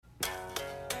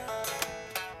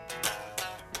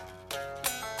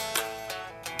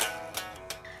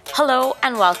Hello,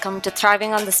 and welcome to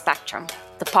Thriving on the Spectrum,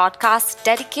 the podcast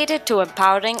dedicated to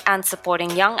empowering and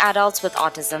supporting young adults with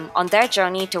autism on their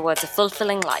journey towards a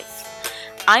fulfilling life.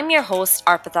 I'm your host,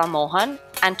 Arpita Mohan,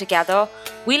 and together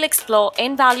we'll explore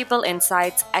invaluable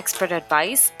insights, expert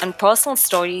advice, and personal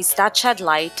stories that shed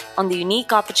light on the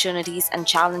unique opportunities and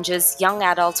challenges young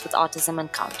adults with autism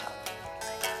encounter.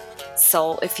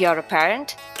 So, if you're a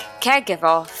parent,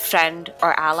 caregiver, friend,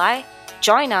 or ally,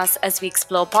 join us as we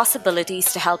explore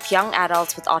possibilities to help young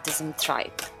adults with autism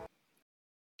thrive.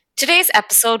 Today's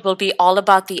episode will be all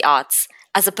about the arts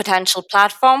as a potential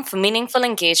platform for meaningful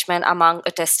engagement among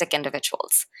autistic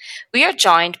individuals. We are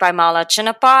joined by Mala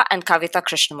Chinnappa and Kavitha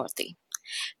Krishnamoorthy.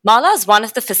 Mala is one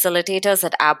of the facilitators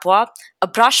at ABWA, a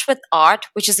Brush with Art,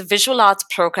 which is a visual arts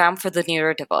program for the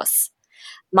neuro-diverse.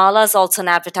 Mala is also an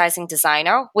advertising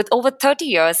designer with over 30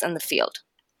 years in the field.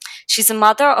 She's a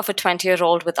mother of a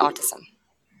 20-year-old with autism.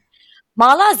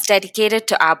 Mala is dedicated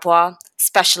to ABWA,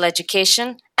 special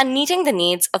education, and meeting the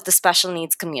needs of the special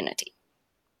needs community.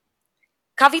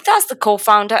 Kavitha is the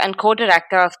co-founder and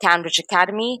co-director of CanBridge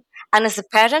Academy and is a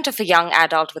parent of a young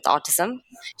adult with autism.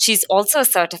 She's also a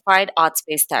certified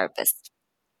arts-based therapist.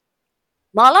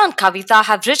 Mala and Kavitha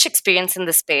have rich experience in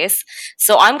this space,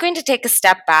 so I'm going to take a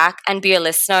step back and be a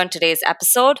listener in today's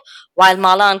episode while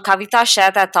Mala and Kavitha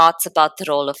share their thoughts about the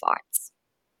role of arts.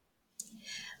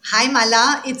 Hi,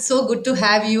 Mala. It's so good to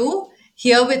have you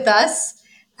here with us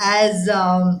as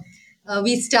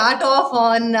we start off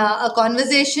on a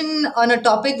conversation on a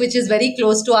topic which is very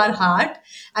close to our heart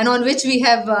and on which we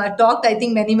have talked, I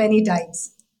think, many, many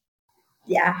times.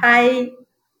 Yeah, hi.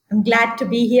 I'm glad to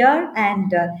be here.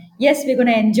 And yes, we're going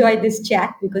to enjoy this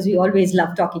chat because we always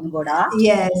love talking about art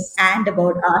Yes, and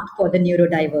about art for the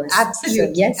neurodiverse. So,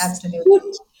 absolutely. yes. Absolutely.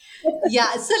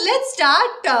 Yeah, so let's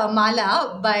start,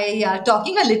 Mala, by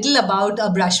talking a little about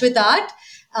Brush with Art.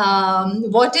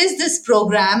 What is this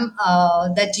program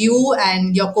that you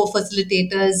and your co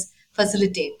facilitators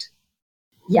facilitate?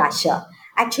 Yeah, sure.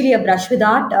 Actually, a brush with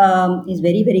art is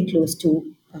very, very close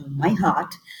to my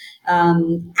heart,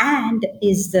 and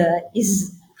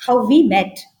is how we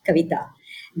met, Kavitha.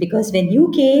 Because when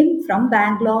you came from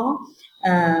Bangalore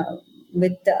uh,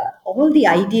 with all the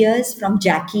ideas from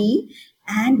Jackie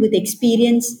and with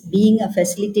experience being a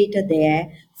facilitator there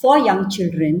for young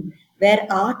children, where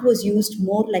art was used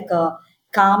more like a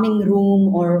calming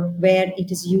room or where it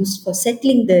is used for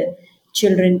settling the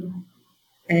children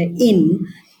in,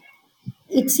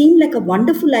 it seemed like a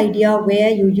wonderful idea where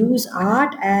you use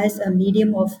art as a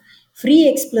medium of free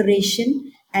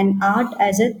exploration and art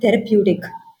as a therapeutic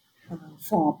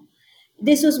form.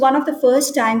 This was one of the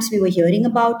first times we were hearing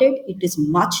about it. It is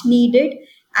much needed,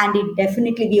 and it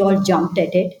definitely we all jumped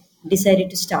at it. Decided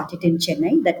to start it in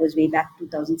Chennai. That was way back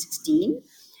 2016.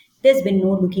 There's been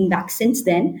no looking back since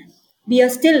then. We are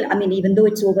still, I mean, even though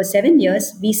it's over 7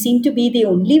 years, we seem to be the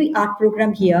only art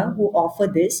program here who offer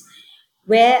this,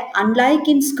 where, unlike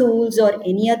in schools or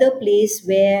any other place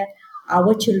where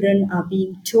our children are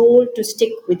being told to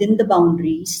stick within the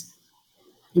boundaries,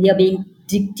 they are being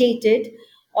dictated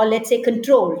or, let's say,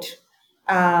 controlled.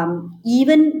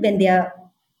 Even when they are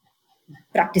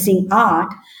practicing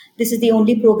art, this is the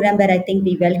only program where I think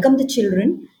we welcome the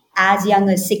children as young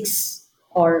as 6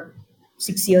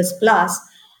 years plus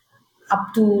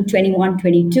up to 21,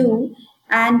 22,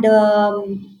 and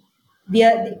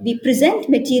we present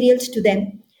materials to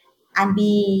them and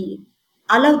we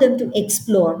allow them to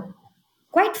explore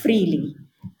quite freely,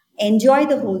 enjoy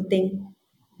the whole thing.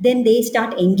 Then they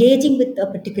start engaging with a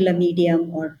particular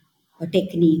medium or a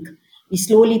technique. We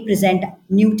slowly present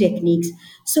new techniques.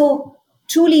 So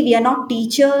truly, we are not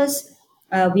teachers.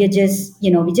 We are just,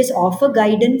 we just offer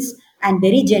guidance and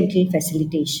very gentle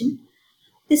facilitation.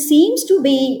 This seems to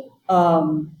be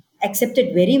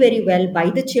accepted very, very well by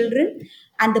the children,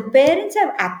 and the parents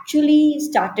have actually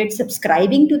started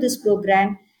subscribing to this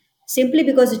program simply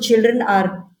because the children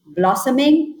are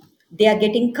blossoming, they are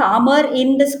getting calmer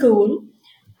in the school,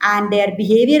 and their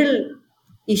behavioral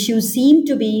issues seem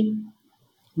to be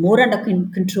more under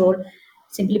control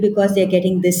simply because they're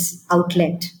getting this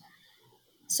outlet.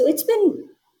 So it's been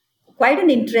quite an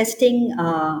interesting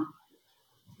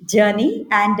journey,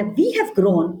 and we have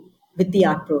grown with the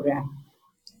art program.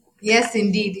 Yes,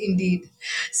 indeed, indeed.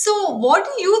 So, what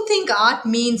do you think art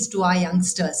means to our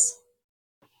youngsters?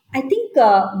 I think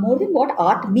more than what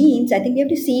art means, I think we have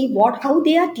to see what how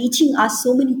they are teaching us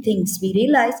so many things. We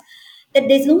realize that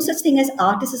there's no such thing as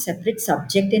art as a separate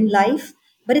subject in life,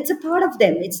 but it's a part of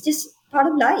them. It's just part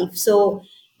of life. So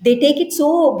they take it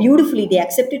so beautifully. They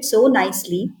accept it so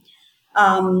nicely.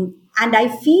 And I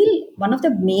feel one of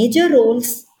the major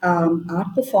roles art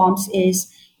performs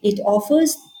is it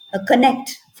offers a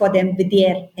connect for them with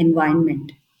their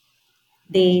environment.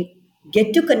 They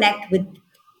get to connect with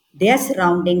their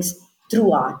surroundings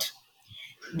through art.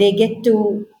 They get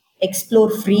to explore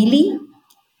freely.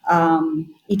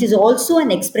 It is also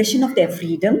an expression of their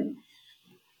freedom.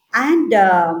 And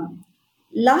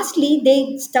lastly,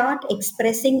 they start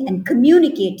expressing and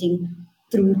communicating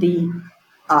through the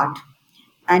art.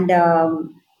 And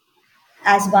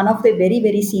as one of the very,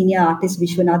 very senior artists,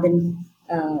 Vishwanathan,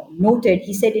 noted,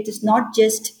 he said it is not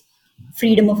just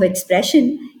freedom of expression,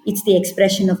 it's the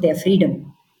expression of their freedom,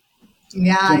 you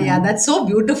Yeah, yeah, know. that's so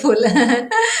beautiful.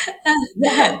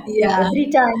 Yeah, Yeah. every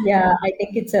time, yeah, I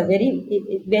think it's a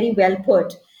very well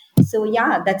put. So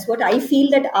yeah, that's what I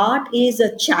feel, that art is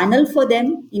a channel for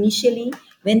them initially.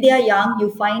 When they are young, you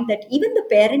find that even the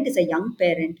parent is a young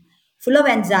parent, full of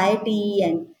anxiety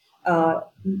and uh,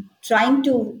 trying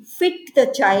to fit the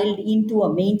child into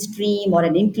a mainstream or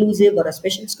an inclusive or a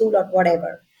special school or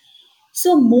whatever.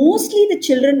 So mostly the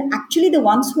children, actually the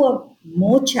ones who are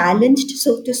more challenged,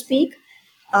 so to speak,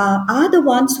 are the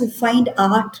ones who find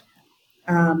art,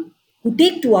 who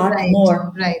take to art Right,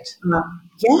 more. right. Uh,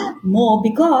 yeah, more,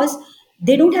 because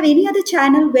they don't have any other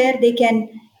channel where they can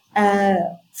uh,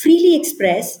 freely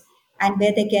express, and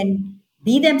where they can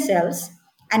be themselves,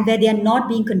 and where they are not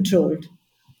being controlled.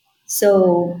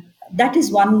 So that is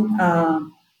one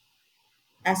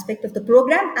aspect of the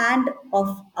program and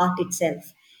of art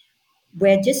itself.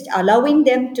 We're just allowing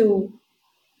them to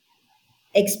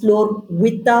explore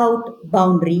without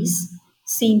boundaries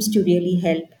seems to really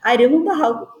help. I remember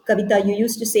how, Kavitha, you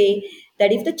used to say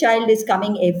that if the child is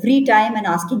coming every time and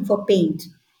asking for paint,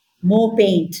 more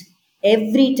paint,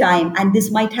 every time, and this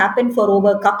might happen for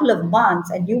over a couple of months,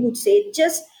 and you would say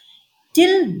just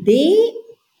till they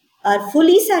are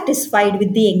fully satisfied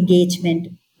with the engagement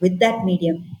with that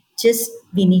medium, just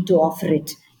we need to offer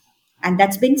it. And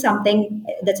that's been something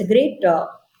that's a great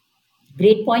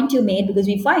point you made, because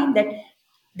we find that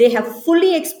they have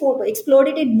fully explored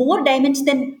it in more dimensions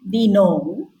than we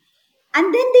know, and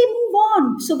then they move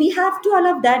on. So we have to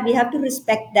allow that, we have to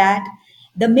respect that.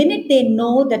 The minute they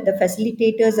know that the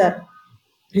facilitators are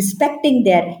respecting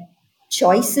their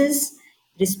choices,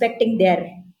 respecting their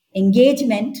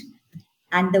engagement,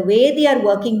 and the way they are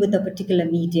working with a particular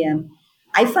medium,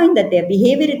 I find that their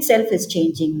behavior itself is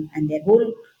changing, and their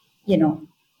whole, you know,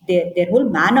 their whole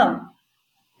manner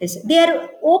is, they are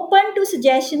open to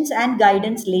suggestions and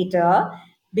guidance later,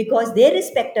 because they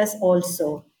respect us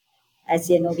also. As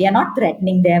you know, we are not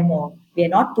threatening them, or we are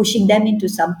not pushing them into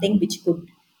something which could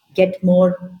get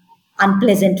more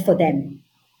unpleasant for them.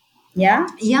 Yeah.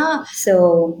 Yeah.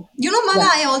 So, Mala, yeah.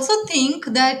 I also think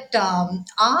that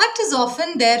art is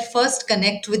often their first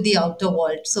connect with the outer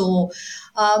world. So,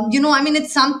 I mean,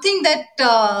 it's something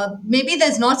that maybe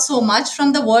there's not so much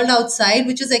from the world outside,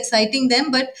 which is exciting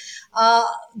them, but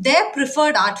their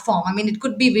preferred art form. I mean, it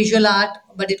could be visual art,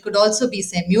 but it could also be,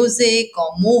 say, music or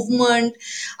movement.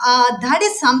 That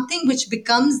is something which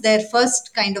becomes their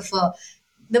first kind of a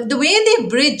the way they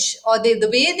bridge, or the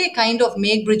way they kind of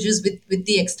make bridges with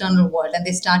the external world, and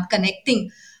they start connecting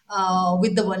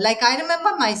with the world. Like, I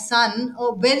remember my son,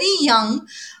 very young,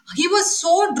 he was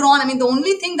so drawn. I mean, the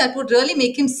only thing that would really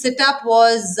make him sit up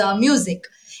was music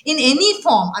in any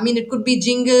form. I mean, it could be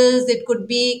jingles, it could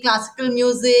be classical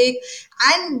music,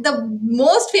 and the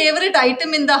most favorite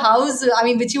item in the house, I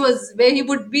mean, which he was, where he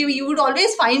would be, you would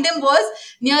always find him, was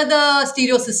near the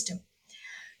stereo system.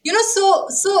 So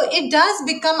it does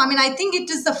become, I mean, I think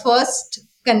it is the first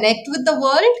connect with the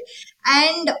world.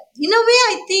 And in a way,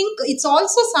 I think it's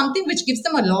also something which gives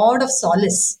them a lot of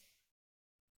solace.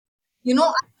 They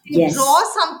draw Yes.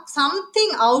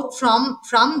 something out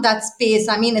from that space.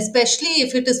 I mean, especially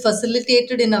if it is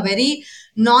facilitated in a very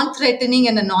non-threatening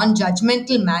and a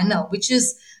non-judgmental manner, which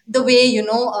is the way,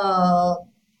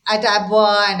 at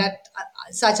ABWA and at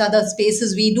such other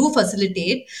spaces we do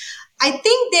facilitate. I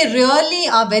think they really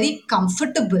are very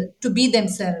comfortable to be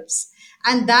themselves,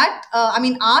 and that, I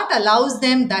mean, art allows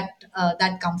them that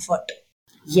comfort.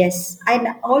 Yes.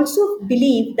 I also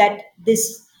believe that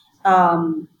this,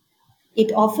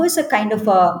 it offers a kind of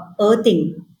a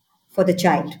earthing for the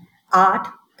child. Art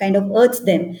kind of earths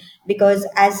them, because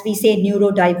as we say,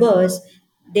 neuro-diverse,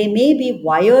 they may be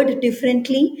wired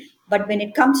differently, but when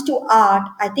it comes to art,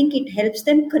 I think it helps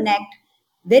them connect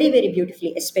very, very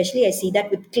beautifully. Especially, I see that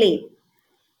with clay.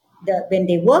 When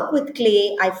they work with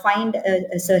clay, I find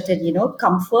a certain,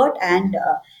 comfort, and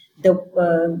the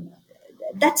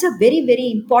that's a very,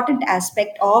 very important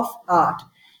aspect of art,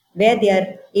 where they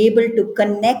are able to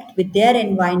connect with their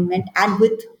environment and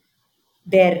with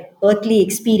their earthly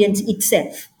experience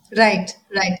itself Right,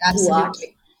 right, through art.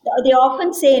 absolutely. They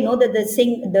often say, that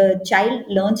the child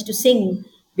learns to sing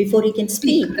before he can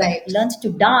Speak. speak, Right. learns to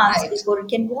dance Right. before he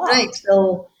can walk. Right.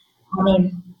 So, I mean,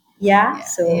 yeah, Yeah.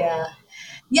 so Yeah.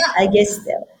 Yeah. I guess,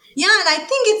 Yeah, and I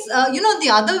think it's the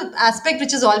other aspect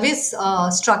which has always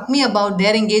struck me about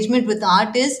their engagement with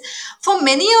art is, for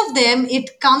many of them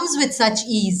it comes with such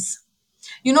ease.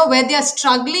 Where they are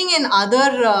struggling in other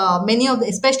many of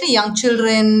especially young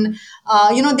children,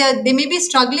 they may be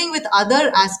struggling with other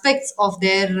aspects of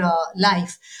their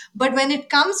life, but when it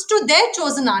comes to their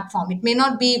chosen art form, it may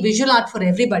not be visual art for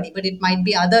everybody, but it might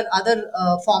be other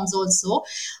forms also.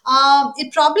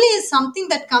 It probably is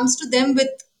something that comes to them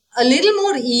with a little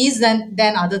more ease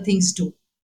than other things do.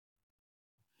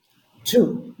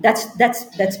 true.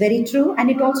 That's very true, and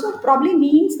it also probably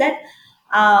means that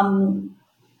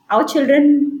our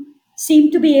children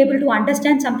seem to be able to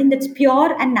understand something that's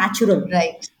pure and natural.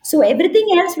 Right. So everything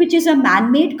else, which is a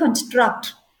man-made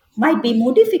construct, might be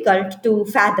more difficult to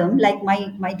fathom. Like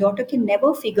my daughter can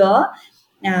never figure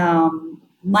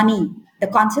money, the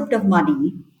concept of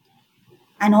money,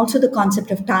 and also the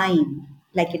concept of time.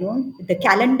 Like, the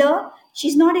calendar,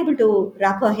 she's not able to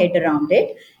wrap her head around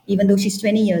it, even though she's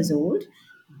 20 years old.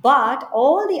 But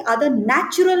all the other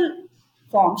natural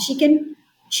forms,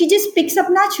 she just picks up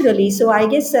naturally. So I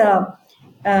guess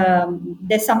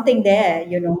there's something there,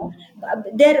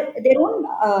 Their own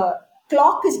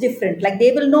clock is different. Like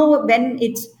they will know when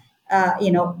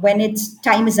when it's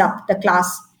time is up, the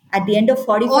class. At the end of Oh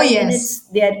 45 yes. minutes,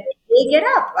 they get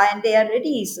up and they are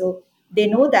ready. So they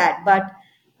know that. But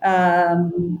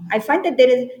I find that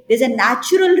there's a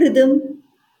natural rhythm,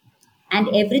 and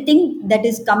everything that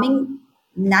is coming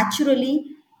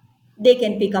naturally, they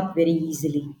can pick up very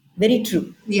easily. Very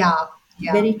true. Yeah.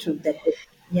 Yeah. Very true.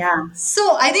 Yeah.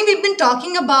 So I think we've been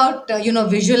talking about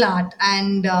visual art,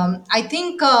 and I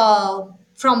think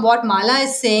from what Mala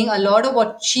is saying, a lot of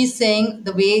what she's saying,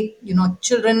 the way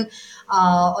children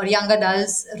or young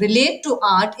adults relate to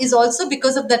art is also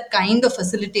because of that kind of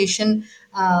facilitation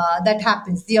that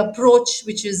happens, the approach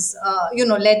which is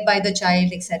led by the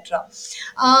child, etc.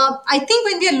 I think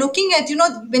when we are looking at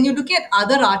when you're looking at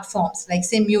other art forms like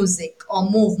say music or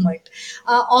movement,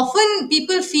 often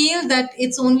people feel that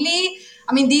it's only,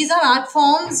 I mean, these are art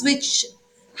forms which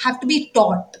have to be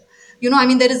taught. I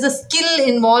mean, there is a skill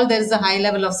involved, there is a high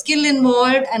level of skill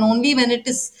involved, and only when it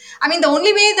is, I mean, the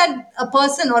only way that a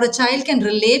person or a child can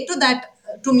relate to that,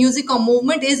 to music or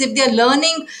movement, is if they are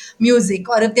learning music,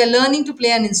 or if they are learning to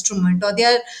play an instrument, or they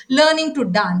are learning to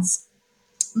dance.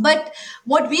 But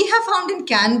what we have found in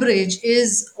CanBridge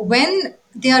is when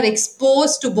they are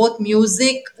exposed to both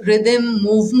music, rhythm,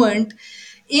 movement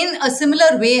in a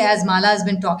similar way as Mala has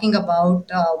been talking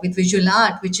about with visual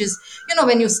art, which is,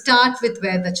 when you start with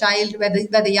where the child, where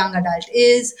the young adult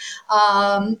is,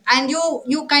 and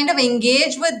you kind of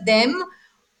engage with them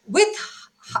with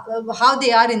how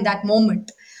they are in that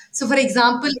moment. So, for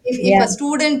example, if Yeah. a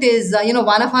student is,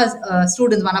 one of our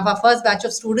students, one of our first batch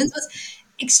of students was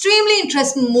extremely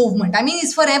interested in movement. I mean,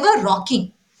 he's forever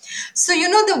rocking. So,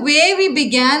 the way we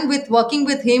began with working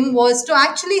with him was to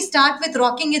actually start with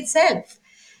rocking itself.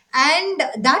 And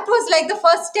that was like the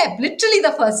first step, literally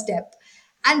the first step.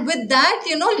 And with that,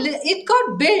 it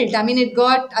got built. I mean, it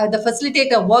got, the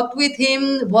facilitator worked with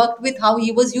him, worked with how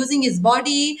he was using his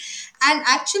body, and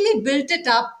actually built it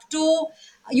up to,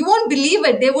 you won't believe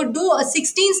it, they would do a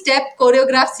 16-step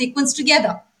choreographed sequence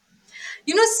together.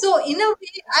 So in a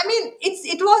way, I mean,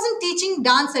 it wasn't teaching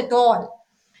dance at all.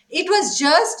 It was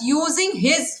just using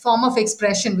his form of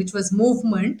expression, which was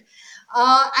movement,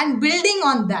 and building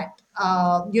on that.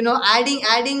 Adding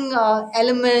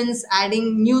elements,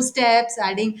 adding new steps,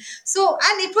 adding, so,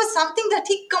 and it was something that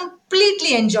he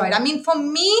completely enjoyed. I mean, for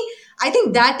me, I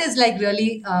think that is like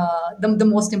really the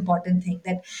most important thing,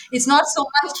 that it's not so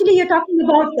much Actually,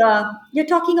 you're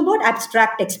talking about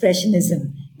abstract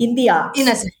expressionism in the in a arts,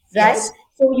 sense, right? yes.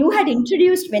 So you had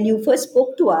introduced when you first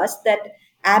spoke to us that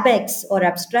ABEX or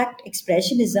abstract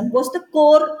expressionism was the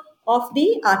core of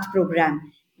the art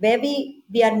program, where we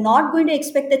are not going to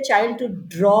expect the child to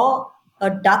draw a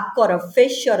duck or a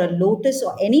fish or a lotus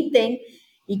or anything.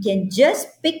 He can just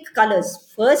pick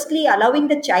colors. Firstly, allowing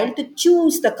the child to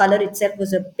choose the color itself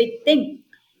was a big thing.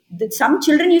 Some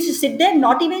children used to sit there,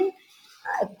 not even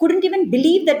couldn't even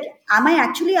believe that am I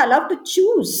actually allowed to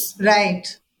choose,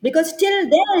 Right. because till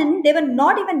then they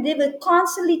were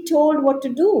constantly told what to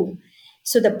do.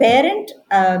 So the parent,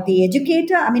 the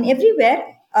educator, I mean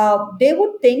everywhere, they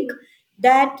would think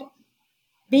that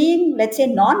being, let's say,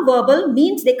 non-verbal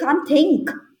means they can't think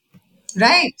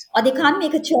Right. or they can't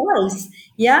make a choice.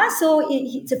 Yeah, so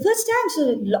it's the first time. So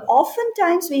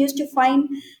oftentimes we used to find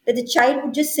that the child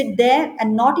would just sit there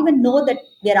and not even know that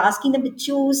we are asking them to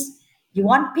choose. You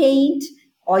want paint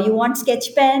or you want sketch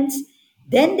pens.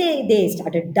 Then they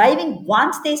started diving.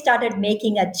 Once they started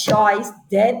making a choice,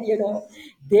 then,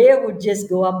 they would just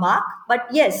go amok. But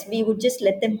yes, we would just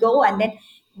let them go. And then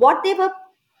what they were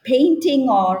painting,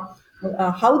 or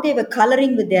how they were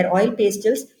coloring with their oil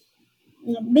pastels,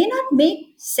 may not make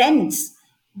sense,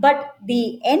 but the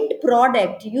end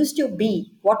product used to be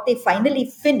what they finally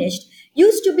finished,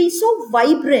 used to be so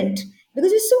vibrant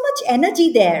because there's so much energy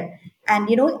there. And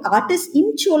artists in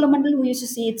Cholamandal who used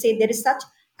to see it say there is such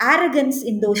arrogance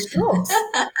in those strokes.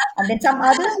 And then some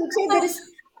others would say there is,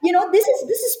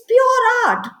 this is pure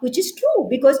art, which is true,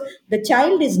 because the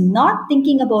child is not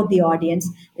thinking about the audience.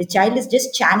 The child is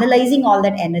just channelizing all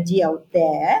that energy out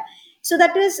there. So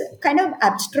that is kind of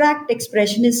abstract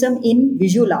expressionism in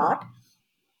visual art.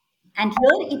 And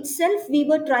here itself, we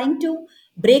were trying to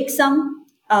break some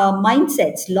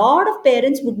mindsets. A lot of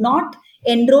parents would not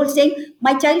enroll saying,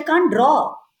 my child can't draw,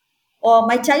 or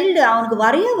my child அவனுக்கு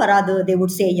வரைய வராது, they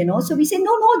would say. So we say,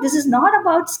 no, no, this is not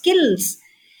about skills.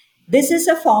 This is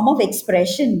a form of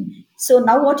expression. So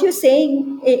now what you're saying,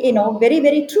 very,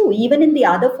 very true. Even in the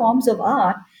other forms of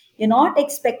art, you're not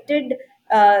expected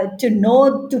to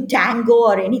know to tango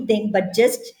or anything, but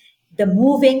just the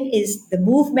movement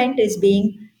is being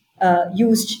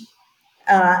used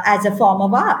as a form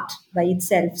of art by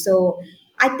itself. So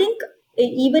I think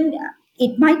even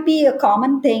it might be a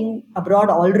common thing abroad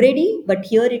already, but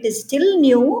here it is still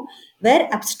new, where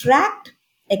abstract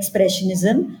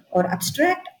expressionism or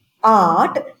abstract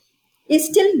art is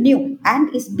still new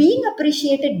and is being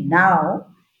appreciated now,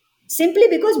 simply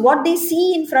because what they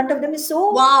see in front of them is so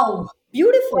Wow.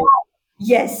 beautiful.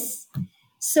 Yes.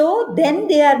 So then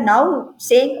they are now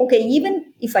saying, okay,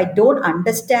 even if I don't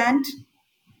understand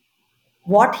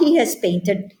what he has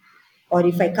painted, or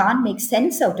if I can't make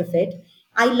sense out of it,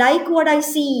 I like what I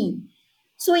see.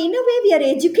 So, in a way, we are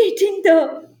educating the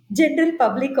general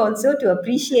public also to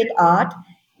appreciate art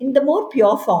in the more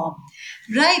pure form,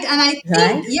 Right, and I think,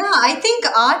 right? yeah, I think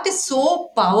art is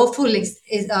so powerful is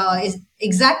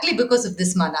exactly because of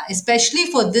this, Mana, especially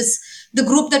for the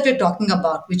group that we're talking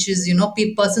about, which is,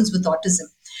 persons with autism.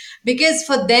 Because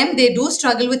for them, they do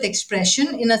struggle with expression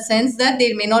in a sense that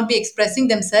they may not be expressing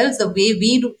themselves the way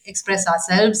we do express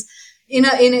ourselves in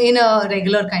a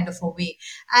regular kind of a way.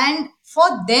 And for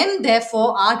them, therefore,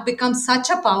 art becomes such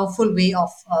a powerful way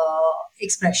of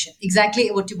expression. Exactly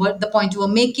what the point you were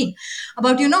making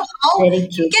about, how Very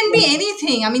it true. can be Yes.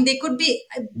 anything. I mean, they could be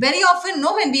very often,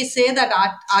 no, when we say that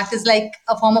art is like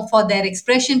a form of for their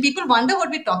expression, people wonder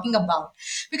what we're talking about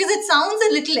because it sounds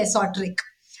a little esoteric.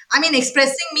 I mean,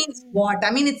 expressing means what?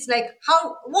 I mean, it's like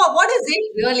what is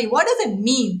it really? What does it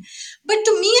mean? But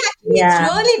to me, actually, it's Yeah.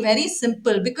 really very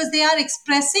simple because they are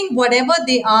expressing whatever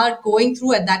they are going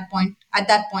through at that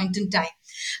point in time.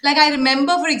 Like I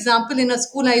remember, for example, in a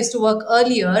school I used to work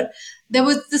earlier, there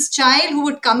was this child who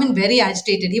would come in very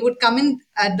agitated. He would come in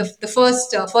at the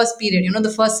first period,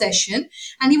 the first session,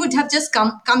 and he would have just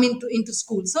come into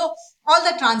school. So all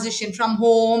the transition from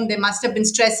home, there must have been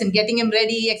stress in getting him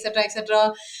ready, etc.,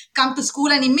 etc. Come to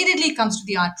school and immediately comes to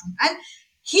the art room, and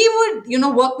he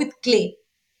would work with clay.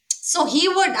 So he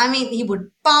would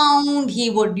pound, he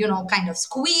would kind of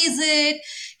squeeze it,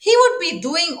 he would be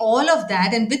doing all of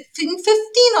that, and within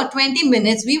 15 or 20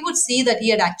 minutes we would see that he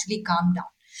had actually calmed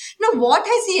down. Now what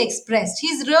has he expressed?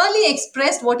 He's really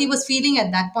expressed what he was feeling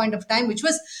at that point of time, which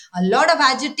was a lot of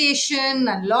agitation,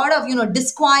 a lot of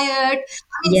disquiet,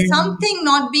 I mean Yeah. something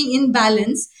not being in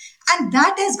balance, and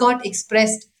that has got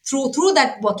expressed through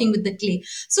that working with the clay.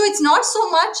 So it's not so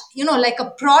much like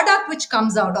a product which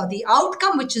comes out or the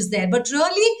outcome which is there, but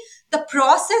really the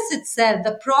process itself,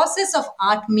 the process of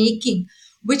art making,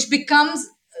 which becomes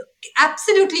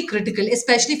absolutely critical,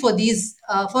 especially for these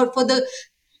for the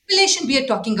population we are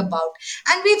talking about.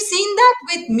 And we've seen that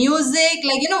with music,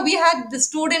 like we had the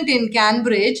student in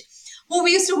Cambridge who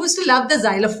used to love the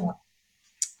xylophone,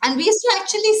 and we used to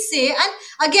actually say, and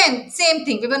again same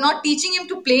thing, we were not teaching him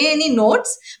to play any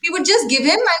notes, we would just give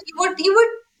him and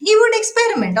he would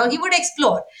experiment or he would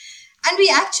explore. And we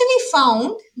actually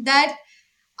found that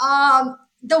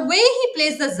the way he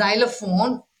plays the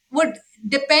xylophone would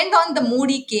depend on the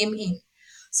mood he came in.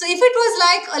 So if it was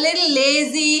like a little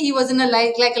lazy, he was in a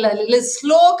like a little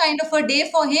slow kind of a day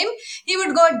for him, he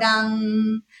would go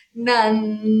dun,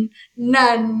 none,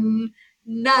 none,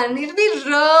 none. It'll be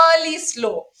really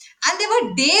slow. And there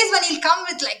were days when he'll come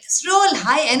with like this real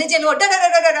high energy and go da da da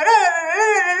da da da da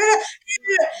da da da.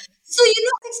 So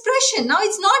expression. Now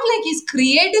it's not like he's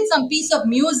created some piece of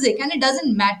music and it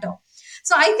doesn't matter.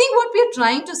 So I think what we're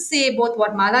trying to say, both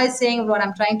what Mala is saying and what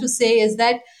I'm trying to say, is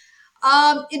that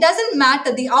it doesn't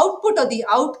matter. The output or the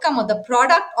outcome or the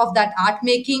product of that art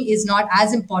making is not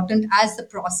as important as the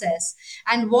process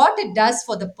and what it does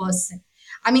for the person.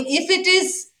 I mean, if it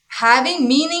is having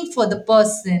meaning for the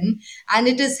person and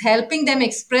it is helping them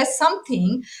express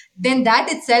something, then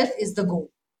that itself is the goal.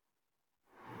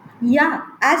 Yeah,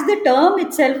 as the term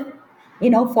itself,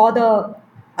 for the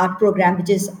art program, which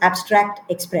is abstract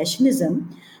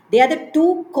expressionism, they are the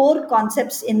two core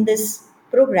concepts in this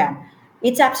program.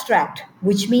 It's abstract,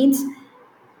 which means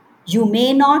you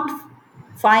may not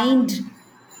find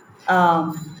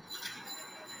um,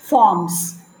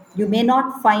 forms, you may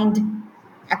not find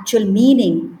actual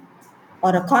meaning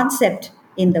or a concept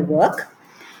in the work.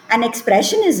 And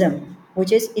expressionism,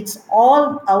 which is it's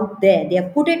all out there, they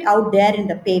have put it out there in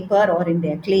the paper or in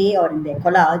their clay or in their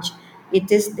collage,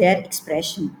 it is their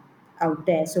expression out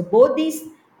there. So both these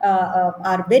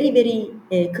are very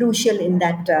very crucial in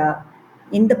that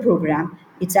in the program.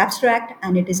 It's abstract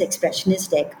and it is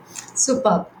expressionistic.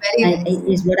 Super, very nice.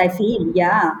 Is what I feel.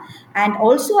 Yeah, and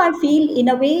also I feel in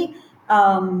a way,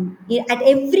 at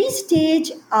every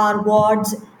stage our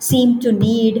wards seem to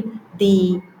need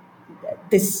the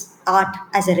this art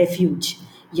as a refuge.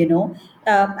 You know,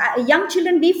 young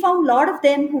children, we found a lot of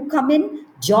them who come in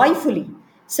joyfully.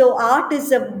 So art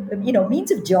is a means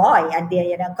of joy, and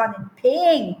they come in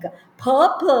pink,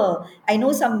 purple. I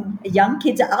know some young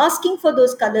kids are asking for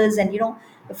those colors, and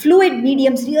fluid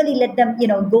mediums really let them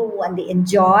go and they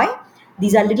enjoy.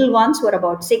 These are little ones who are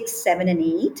about 6, 7, and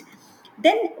 8.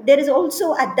 Then there is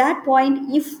also at that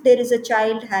point, if there is a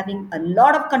child having a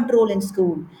lot of control in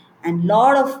school and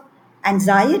lot of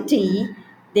anxiety,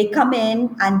 they come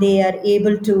in and they are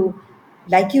able to,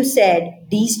 like you said,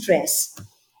 de-stress.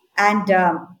 And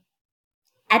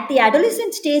at the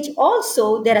adolescent stage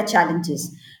also there are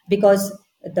challenges, because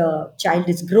the child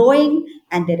is growing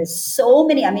and there is so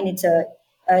many, I mean, it's a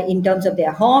in terms of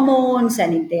their hormones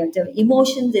and in terms of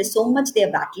emotions, there's so much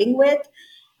they're battling with.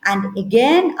 And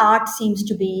again, art seems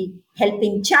to be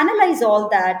helping channelize all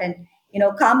that and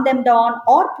calm them down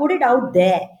or put it out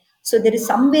there. So there is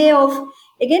some way of,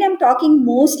 again, I'm talking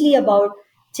mostly about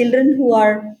children who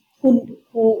are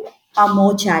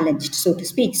more challenged, so to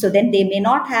speak. So then they may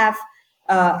not have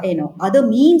other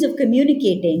means of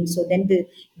communicating. So then the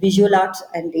visual arts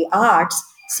and the arts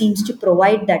seems to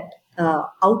provide that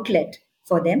outlet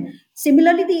for them.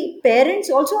 Similarly, the parents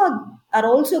also are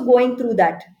also going through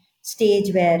that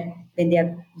stage where when they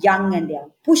are young and they are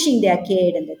pushing their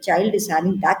kid and the child is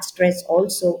having that stress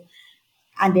also,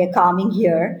 and they're calming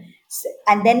here.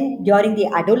 And then during the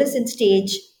adolescent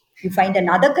stage, you find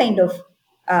another kind of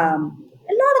a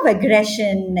lot of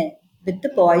aggression with the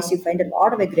boys. You find a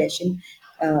lot of aggression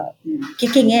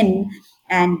kicking in,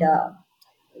 and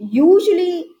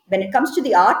usually when it comes to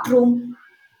the art room,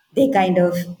 they kind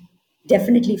of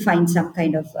definitely find some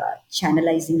kind of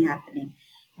channelizing happening.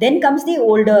 Then comes the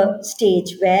older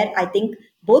stage where I think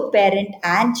both parent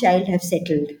and child have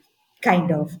settled,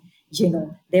 kind of.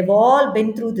 They've all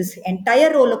been through this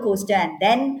entire roller coaster, and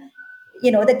then,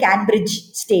 the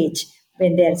CanBridge stage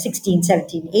when they're 16,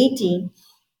 17, 18,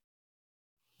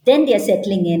 then they are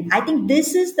settling in. I think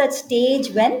this is that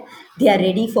stage when they are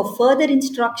ready for further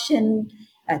instruction,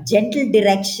 gentle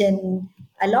direction.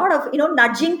 A lot of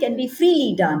nudging can be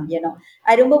freely done.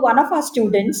 I remember one of our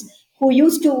students who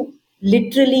used to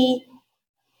literally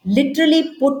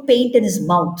put paint in his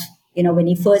mouth, when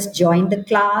he first joined the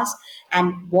class.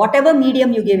 And whatever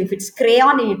medium you give, if it's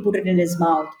crayon, he'd put it in his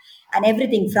mouth, and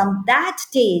everything from that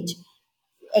stage,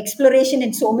 exploration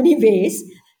in so many ways,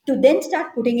 to then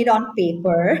start putting it on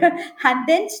paper. And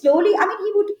then slowly, I mean,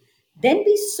 he would then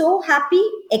be so happy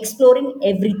exploring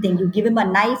everything. You give him a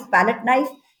knife, palette knife,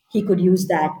 he could use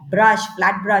that, brush,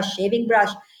 flat brush, shaving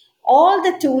brush, all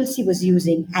the tools he was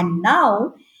using. And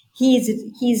now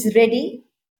he's ready,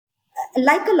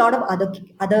 like a lot of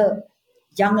other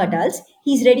young adults,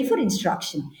 he's ready for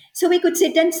instruction. So we could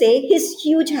sit and say his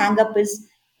huge hang up is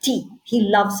tea. He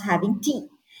loves having tea.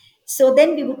 So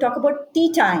then we would talk about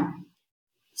tea time.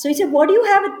 So he said, what do you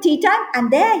have at tea time?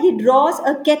 And there he draws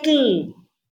a kettle.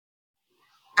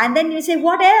 And then you say,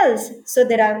 what else? So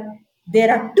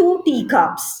there are two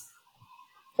teacups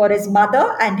for his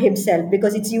mother and himself,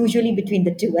 because it's usually between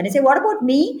the two. And I say, what about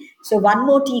me? So one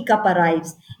more teacup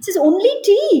arrives. He says, only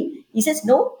tea. He says,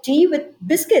 no, tea with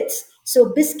biscuits.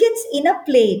 So biscuits in a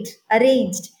plate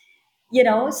arranged.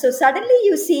 So suddenly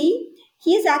you see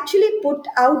he has actually put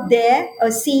out there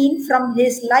a scene from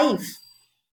his life,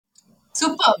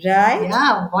 Super. right?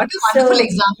 Yeah, what a wonderful So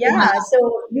example, yeah, Mala.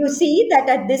 so you see that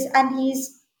at this, and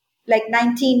he's like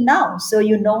 19 now. So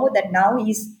that now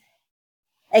he's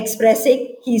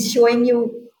expressing, he's showing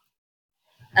you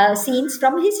scenes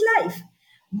from his life,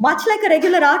 much like a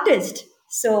regular artist.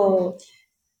 So,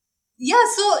 Yeah,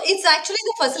 so it's actually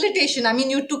the facilitation. I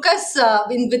mean, you took us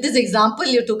with this example,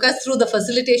 you took us through the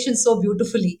facilitation so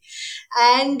beautifully,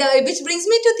 and which brings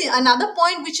me to another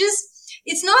point, which is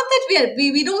it's not that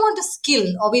we don't want to skill,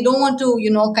 or we don't want to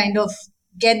kind of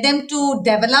get them to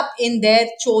develop in their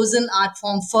chosen art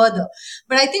form further.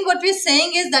 But I think what we're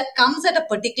saying is that comes at a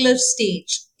particular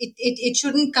stage. It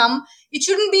shouldn't come. It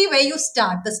shouldn't be where you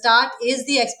start. The start is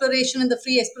the exploration and the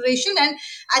free exploration, and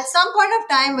at some point of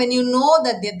time when you know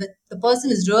that the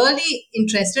person is really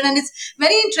interested. And it's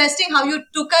very interesting how you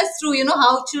took us through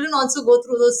how children also go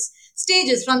through those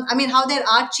stages, from I mean how their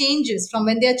art changes from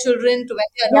when they're children to when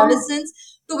they're yeah,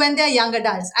 adolescents to when they're young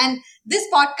adults. And this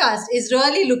podcast is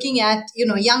really looking at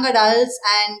young adults,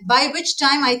 and by which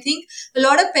time I think a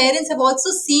lot of parents have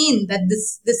also seen that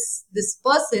this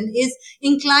person is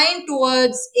inclined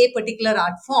towards a particular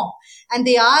art form, and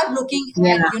they are looking at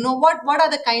yeah, what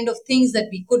are the kind of things that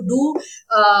we could do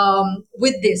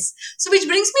with this. So which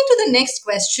brings me to the next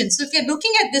question. So if you're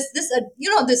looking at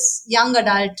this young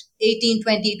adult, 18,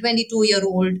 20, 22 year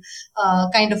old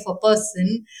kind of a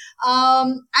person,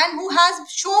 and who has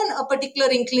shown a particular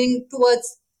inkling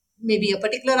towards maybe a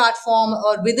particular art form,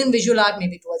 or within visual art,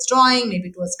 maybe towards drawing,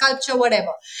 maybe towards sculpture,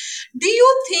 whatever. Do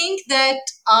you think that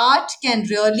art can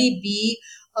really be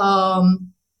a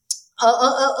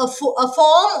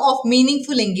form of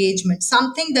meaningful engagement,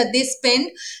 something that they spend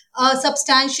a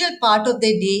substantial part of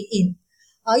their day in?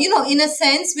 In a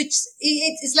sense, which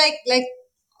it's like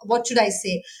what should I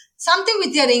say? Something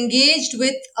which they are engaged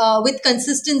with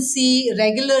consistency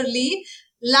regularly,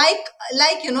 like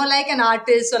an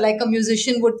artist or like a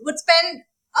musician would spend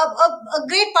a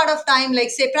great part of time, like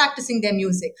say practicing their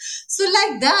music. So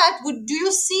like that, do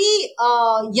you see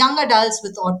young adults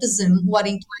with autism who are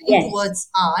inclined yes. towards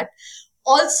art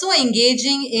also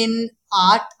engaging in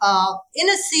art in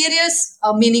a serious,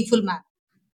 meaningful manner?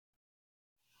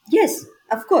 Yes,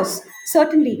 of course,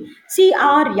 certainly. See,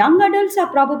 our young adults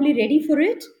are probably ready for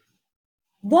it,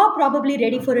 were probably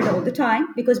ready for it all the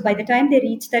time, because by the time they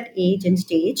reach that age and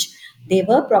stage, they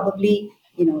were probably,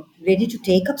 ready to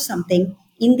take up something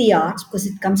in the arts because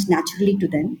it comes naturally to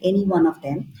them, any one of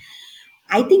them.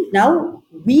 I think now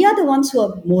we are the ones who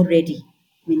are more ready,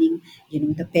 meaning,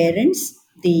 the parents,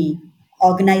 the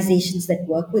organizations that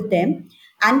work with them,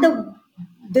 and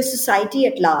the society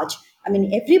at large. I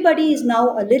mean, everybody is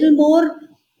now a little more,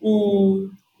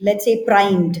 let's say,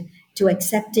 primed to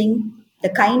accepting the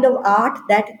kind of art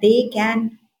that they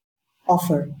can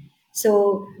offer.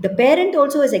 So the parent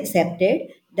also has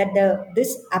accepted that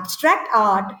this abstract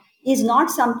art is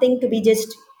not something to be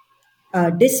just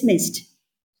dismissed.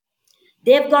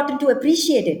 They have gotten to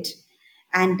appreciate it,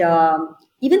 and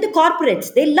even the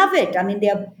corporates, they love it. I mean,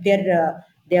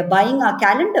 they are buying our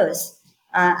calendars,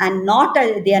 and not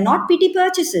they are not pity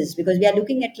purchases, because we are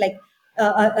looking at like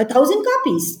 1,000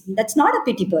 copies. That's not a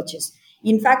pity purchase.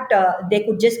 In fact, they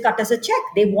could just cut us a check.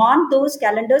 They want those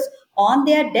calendars on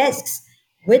their desks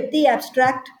with the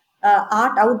abstract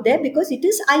art out there, because it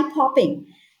is eye popping.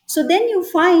 So then you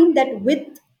find that with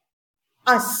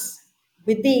us,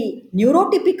 with the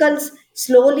neurotypicals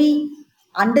slowly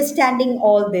understanding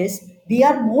all this, we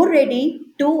are more ready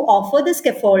to offer the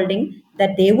scaffolding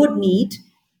that they would need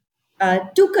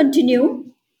to continue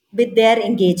with their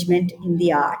engagement in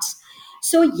the arts.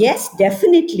 So, yes,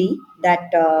 definitely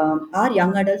that our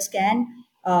young adults can,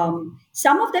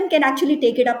 some of them can actually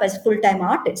take it up as full time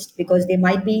artists, because they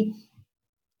might be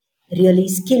really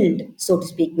skilled, so to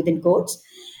speak, within quotes.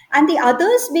 And the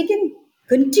others, we can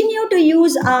continue to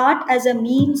use art as a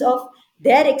means of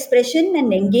their expression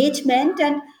and engagement.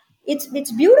 And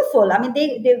it's beautiful. I mean,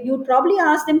 you'd probably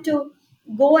ask them to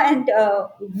go and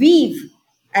weave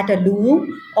at a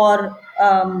loom, or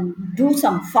do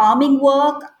some farming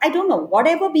work. I don't know,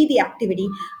 whatever be the activity,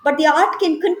 but the art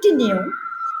can continue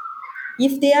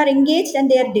if they are engaged and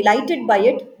they are delighted by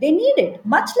it. They need it,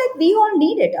 much like we all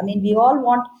need it. I mean, we all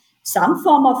want some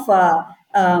form of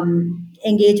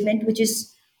engagement which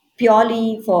is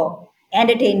purely for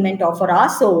entertainment or for our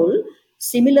soul.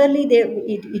 Similarly,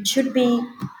 it should be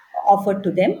offered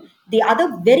to them. The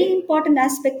other very important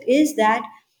aspect is that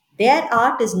their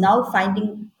art is now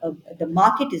finding the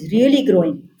market is really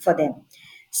growing for them.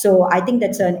 So I think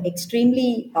that's an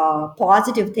extremely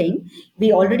positive thing.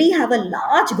 We already have a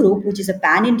large group, which is a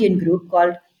pan Indian group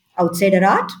called Outsider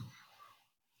Art,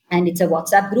 and it's a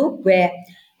WhatsApp group where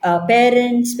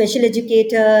parents, special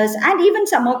educators, and even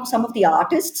some of the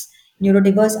artists,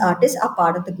 neurodiverse artists, are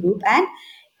part of the group. And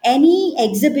any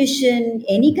exhibition,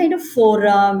 any kind of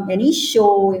forum, any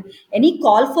show, any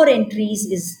call for entries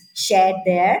is shared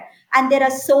there. And there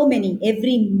are so many.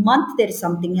 Every month there is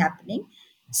something happening.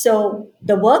 So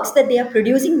the works that they are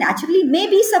producing naturally may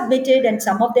be submitted, and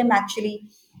some of them actually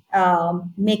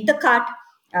make the cut.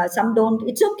 Some don't.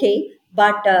 It's okay.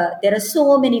 But there are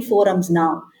so many forums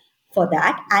now for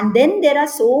that. And then there are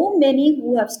so many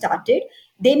who have started.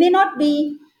 They may not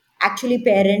be actually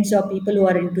parents or people who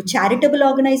are into charitable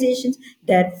organizations.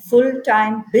 They're full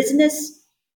time business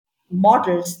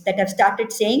models that have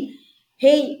started saying,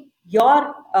 hey,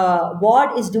 your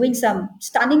ward is doing some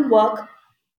stunning work.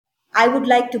 I would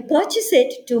like to purchase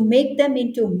it to make them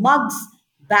into mugs,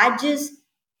 badges,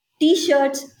 t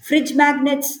shirts, fridge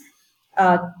magnets,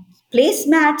 uh,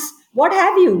 placemats, what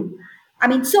have you. I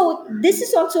mean, so this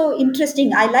is also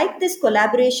interesting. I like this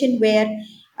collaboration where,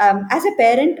 as a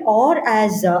parent or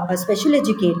as a special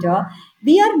educator,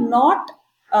 we are not,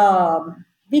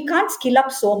 we can't skill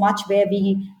up so much where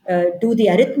we do the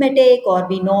arithmetic or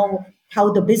we know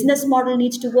how the business model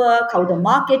needs to work, how the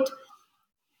market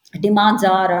demands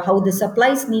are, or how the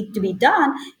supplies need to be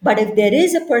done. But if there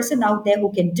is a person out there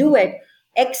who can do it,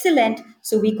 excellent.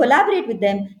 So we collaborate with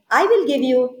them. I will give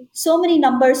you so many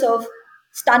numbers of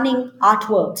stunning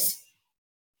artworks,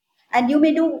 and you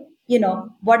may do,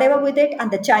 whatever with it,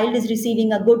 and the child is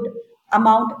receiving a good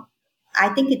amount. I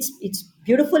think it's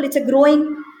beautiful. It's a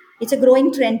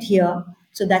growing trend here.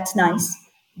 So that's nice.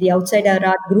 The outsider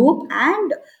art group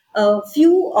and a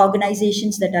few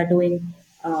organizations that are doing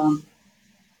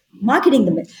marketing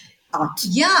the art.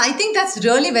 Yeah, I think that's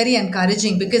really very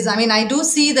encouraging because I mean, I do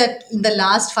see that in the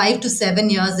last 5 to 7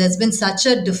 years, there's been such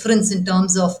a difference in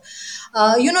terms of,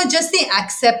 just the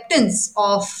acceptance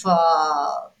of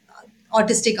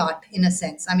autistic art in a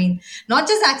sense. I mean, not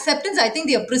just acceptance, I think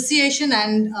the appreciation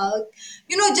and,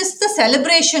 just the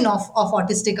celebration of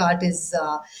autistic art is,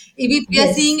 we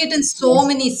are seeing Yes, it in so yes,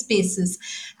 many spaces.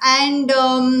 And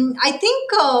I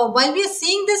think while we are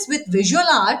seeing this with visual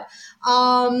art,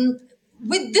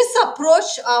 with this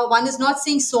approach, one is not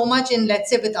seeing so much in, let's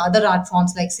say, with other art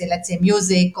forms like, say, let's say,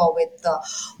 music or with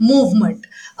movement.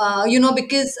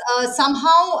 Because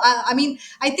somehow, I mean,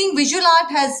 I think visual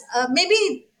art has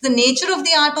maybe the nature of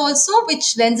the art also,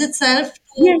 which lends itself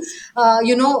to, yes,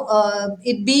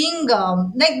 it being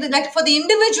like for the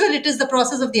individual, it is the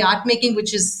process of the art making,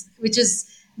 which is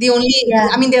the only, yeah,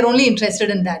 I mean, they're only interested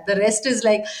in that. The rest is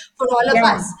like for all of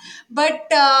yeah, us.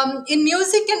 But in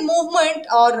music and movement,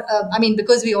 or I mean,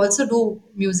 because we also do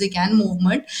music and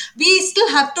movement, we still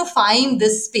have to find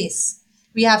this space.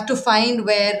 We have to find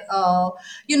where, I'm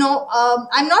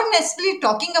not necessarily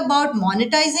talking about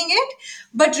monetizing it,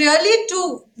 but really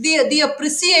to the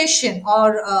appreciation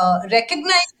or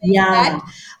recognizing yeah.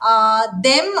 that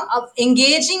them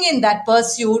engaging in that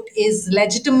pursuit is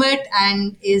legitimate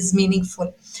and is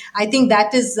meaningful. I think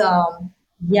that is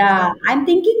Yeah, I'm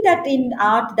thinking that in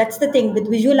art, that's the thing with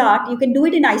visual art, you can do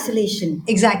it in isolation.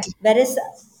 exactly. Whereas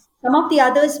some of the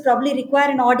others probably require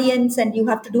an audience and you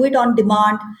have to do it on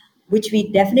demand, which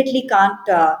we definitely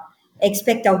can't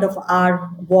expect out of our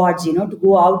wards, to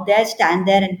go out there, stand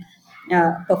there and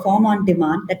perform on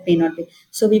demand. That may not be.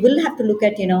 So we will have to look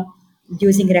at,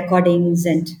 using recordings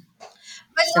and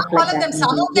Well, stuff not like all of them. that,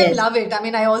 Some maybe. of them Yes. love it. I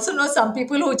mean, I also know some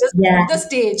people who just Yeah. love the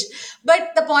stage.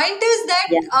 But the point is that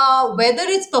Yeah. whether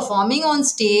it's performing on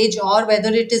stage or whether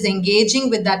it is engaging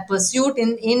with that pursuit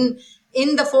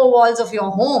in the four walls of your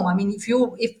home, I mean,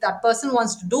 if that person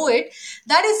wants to do it,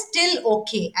 that is still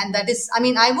okay. And that is, I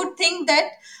mean, I would think that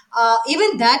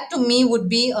even that to me would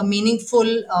be a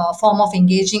meaningful form of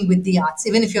engaging with the arts,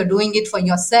 even if you're doing it for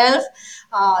yourself,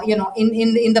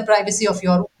 in the privacy of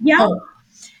your Yeah. home.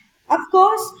 Of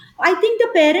course, I think the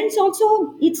parents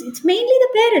also, it's mainly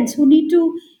the parents who need to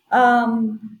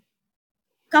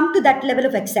come to that level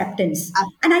of acceptance.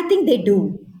 And I think they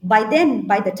do. By then,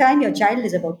 by the time your child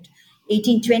is about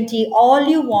 18, 20, all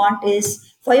you want is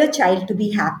for your child to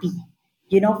be happy,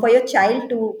 for your child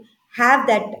to have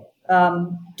that,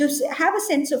 have a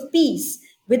sense of peace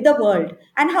with the world.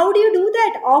 And how do you do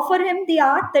that? Offer him the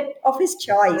art that of his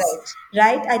choice, Right.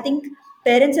 right? I think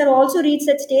parents have also reached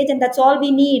that stage, and that's all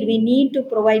we need. We need to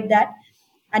provide that,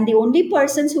 and the only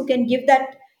persons who can give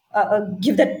that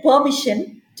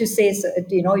permission to say so,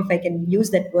 if I can use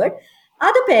that word,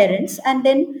 are the parents. And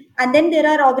then there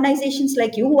are organizations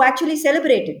like you who actually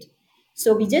celebrate it.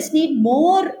 So we just need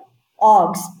more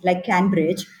orgs like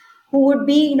CanBridge who would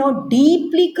be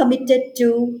deeply committed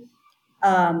to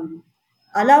um,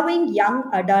 allowing young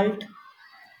adults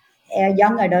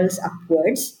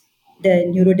upwards, the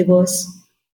neurodiverse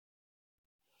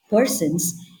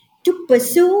persons, to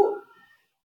pursue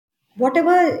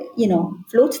whatever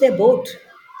floats their boat.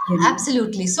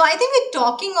 Absolutely. So I think we're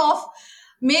talking of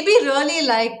maybe really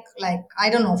like I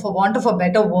don't know, for want of a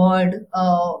better word,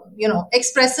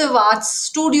 expressive arts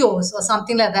studios or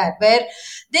something like that, where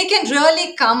they can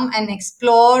really come and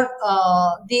explore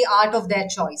the art of their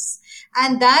choice.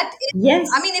 And that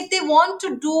is, I mean, Yes. if they want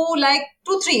to do like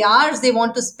 2 3 hours, they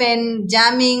want to spend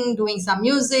jamming, doing some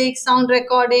music, sound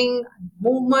recording,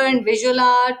 movement, visual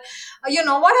art,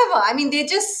 whatever. I mean, they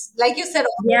just, like you said,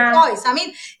 Yeah. choice. I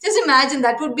mean, just imagine,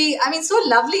 that would be, I mean, so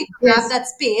lovely to have Yes. that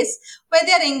space where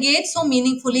they're engaged so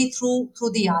meaningfully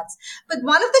through the arts. But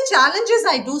one of the challenges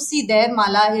I do see there,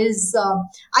 Mala, is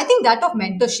I think that of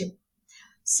mentorship.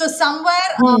 So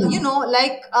somewhere, Hmm.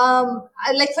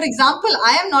 like for example,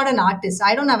 I am not an artist.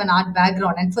 I don't have an art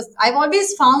background, and I've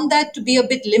always found that to be a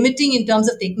bit limiting in terms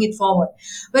of taking it forward.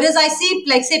 Whereas I see,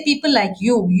 like, say, people like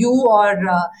you or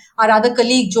our other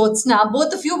colleague Jyotsna,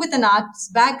 both of you with an arts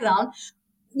background,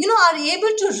 are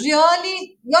able to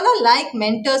really, like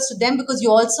mentors to them because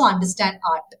you also understand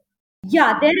art.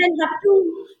 Yeah, there I'll have to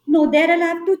no, there I'll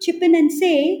have to chip in and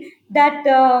say that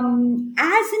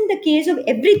as in the case of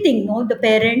everything, no, the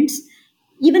parents,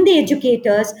 even the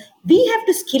educators, we have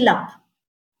to skill up.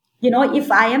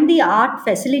 If I am the art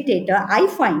facilitator, I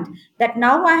find that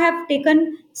now I have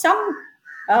taken some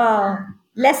uh,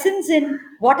 lessons in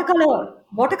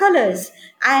watercolors,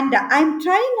 and I'm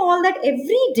trying all that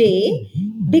every day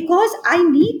because I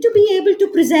need to be able to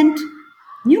present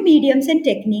new mediums and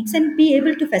techniques and be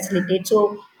able to facilitate.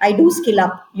 So I do skill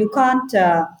up. You can't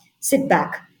sit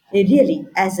back. Really,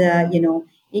 as a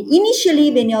initially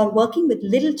when you're working with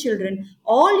little children,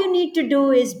 all you need to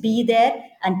do is be there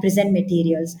and present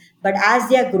materials. But as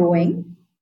they are growing,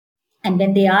 and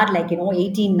when they are like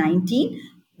 18, 19,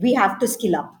 we have to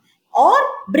skill up or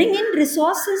bring in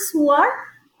resources who are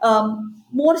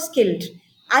more skilled.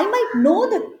 I might know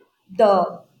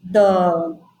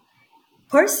the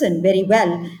person very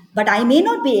well, but I may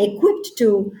not be equipped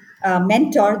to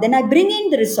mentor, then I bring in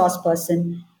the resource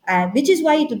person, which is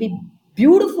why it will be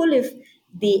beautiful if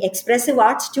the expressive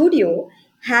art studio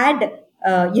had,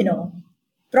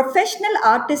 professional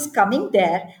artists coming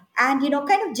there and,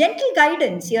 kind of gentle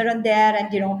guidance here and there.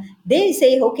 And, they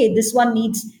say, okay, this one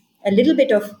needs a little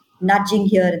bit of nudging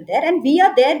here and there. And we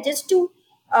are there just to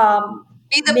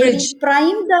Be the bridge. maybe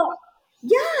prime the,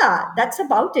 yeah, that's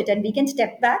about it. And we can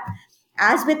step back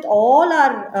as with all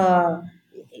our,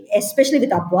 especially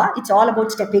with ABWA, it's all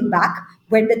about stepping back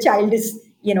when the child is,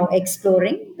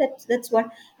 exploring. That's what,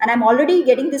 and I'm already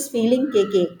getting this feeling,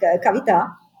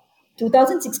 Kavitha.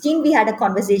 2016, we had a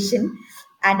conversation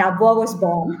and ABWA was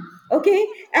born. Okay.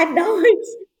 And now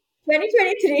it's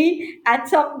 2023 and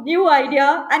some new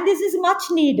idea. And this is much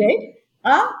needed.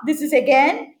 This is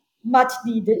again much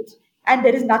needed. And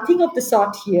there is nothing of the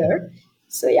sort here.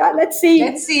 So, yeah, let's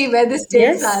Let's see. see where this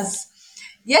takes Yes. us.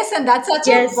 Yes, and that's such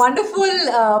a Yes.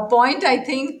 wonderful point, I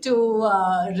think, to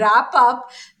wrap up,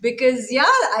 because,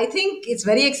 yeah, I think it's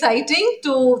very exciting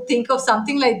to think of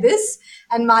something like this.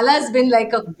 And Mala has been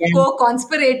like a Yeah. co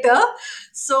conspirator.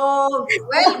 So,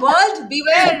 well, world,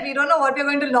 beware. We don't know what we're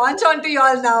going to launch onto you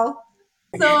all now.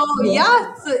 So, Yeah.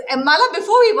 yeah. So, Mala,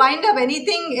 before we wind up,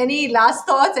 anything, any last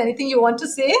thoughts, anything you want to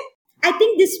say? I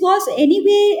think this was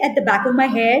anyway at the back of my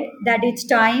head that it's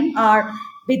time, or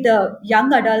with the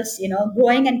young adults,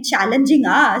 growing and challenging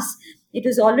us. It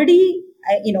was already,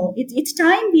 it's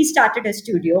time we started a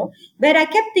studio where I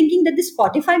kept thinking that this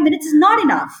 45 minutes is not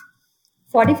enough.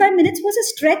 45 minutes was a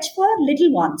stretch for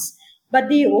little ones. But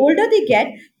the older they get,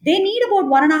 they need about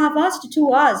 1.5 hours to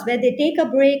 2 hours where they take a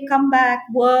break, come back,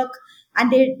 work,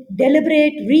 and they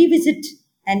deliberate, revisit,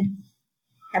 and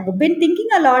have been thinking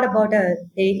a lot about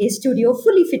a studio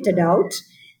fully fitted out,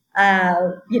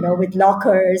 with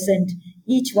lockers and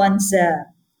each one's,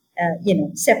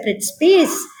 separate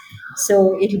space.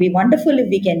 So it'll be wonderful if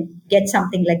we can get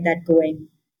something like that going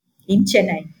in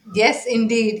Chennai. Yes,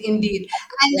 indeed, indeed.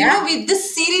 And Yeah. we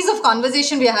this series of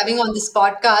conversation we are having on this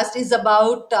podcast is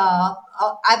about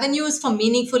avenues for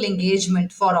meaningful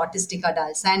engagement for autistic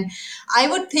adults. And I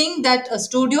would think that a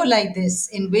studio like this,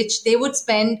 in which they would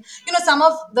spend, some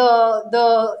of the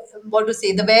what to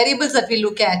say, the variables that we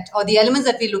look at, or the elements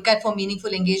that we look at for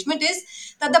meaningful engagement, is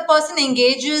that the person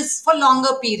engages for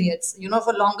longer periods,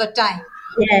 for longer time,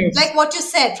 Yes. like what you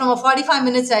said, from a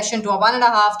 45-minute session to a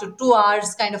 1.5 to 2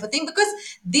 hours kind of a thing, because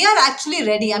they are actually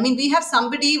ready. I mean, we have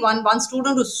somebody, one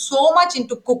student who's so much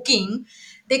into cooking.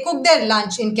 They cook their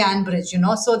lunch in CanBridge,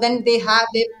 so then they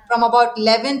from about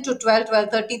 11 to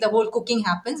 12:30, the whole cooking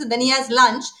happens, and then he has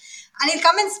lunch, and he'll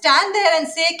come and stand there and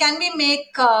say, can we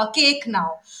make cake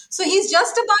now? So he's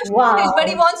just about finished, but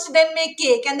he Wow. wants to then make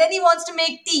cake, and then he wants to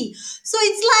make tea. So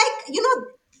it's like,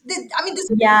 This is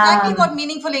exactly Yeah. what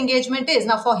meaningful engagement is.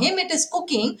 Now, for him, it is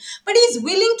cooking, but he's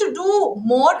willing to do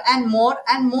more and more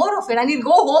and more of it. And he'll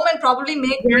go home and probably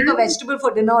make a Yeah. vegetable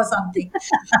for dinner or something.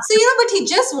 So, but he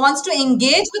just wants to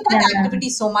engage with that Yeah. activity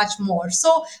so much more.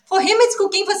 So, for him, it's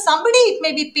cooking. For somebody, it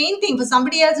may be painting. For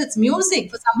somebody else, it's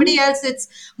music. For somebody else, it's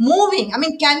moving. I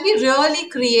mean, can we really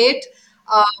create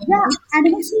Yeah,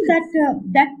 and also spaces?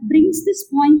 that brings this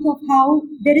point of how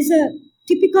there is a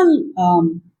typical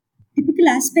typical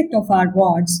aspect of our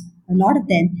wards. A lot of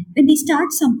them, when they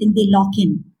start something, they lock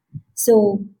in.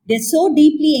 So they're so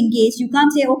deeply engaged. You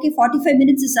can't say, okay, 45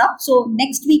 minutes is up, so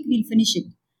next week we'll finish it.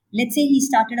 Let's say he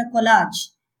started a collage.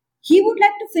 He would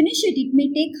like to finish it. It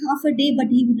may take half a day, but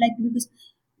he would like to, because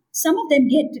some of them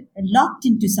get locked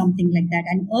into something like that.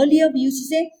 And earlier we used to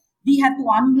say we have to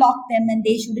unlock them and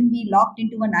they shouldn't be locked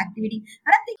into an activity.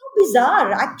 And I think how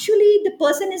bizarre. Actually, the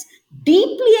person is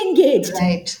deeply engaged,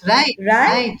 Right, right, right?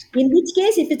 right. In which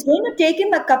case, if it's going to take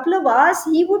him a couple of hours,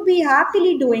 he would be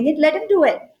happily doing it. Let him do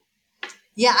it.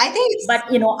 Yeah, I think it's But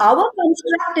our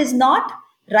construct is not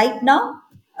right now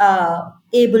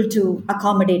able to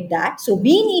accommodate that. So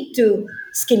we need to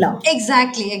skill up.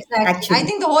 exactly, exactly. I Actually,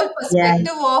 think the whole yeah,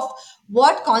 perspective of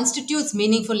what constitutes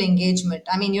meaningful engagement.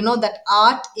 I mean, that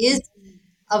art is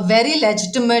a very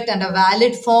legitimate and a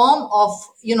valid form of,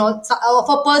 of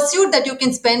a pursuit that you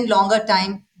can spend longer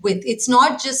time with. It's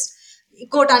not just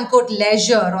quote unquote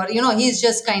leisure, or, he's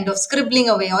just kind of scribbling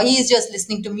away, or he's just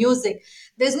listening to music.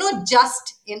 There's no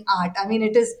just in art. I mean,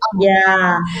 it is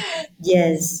yeah,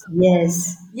 yes,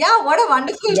 yes, Yeah, what a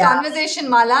wonderful yeah. conversation,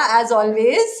 Mala, as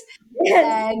always.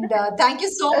 Yes. And thank you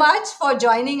so much for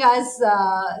joining us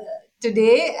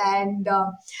today, and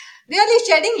really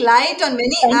shedding light on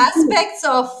many Thank you. aspects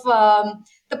of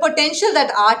the potential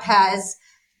that art has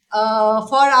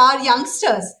for our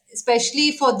youngsters,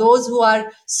 especially for those who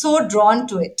are so drawn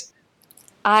to it.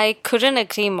 I couldn't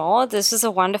agree more. This was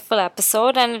a wonderful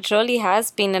episode, and it really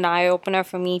has been an eye opener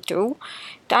for me too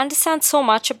to understand so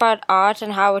much about art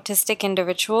and how autistic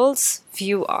individuals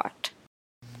view art.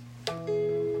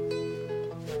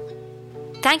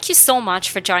 Thank you so much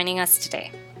for joining us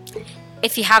today.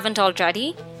 If you haven't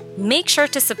already, make sure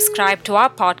to subscribe to our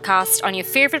podcast on your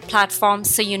favorite platform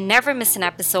so you never miss an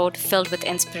episode filled with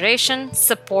inspiration,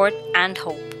 support, and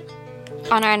hope.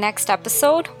 On our next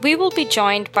episode, we will be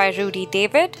joined by Rudy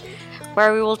David,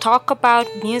 where we will talk about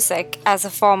music as a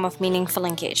form of meaningful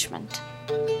engagement.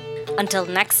 Until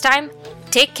next time,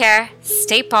 take care,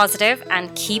 stay positive,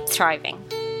 and keep thriving.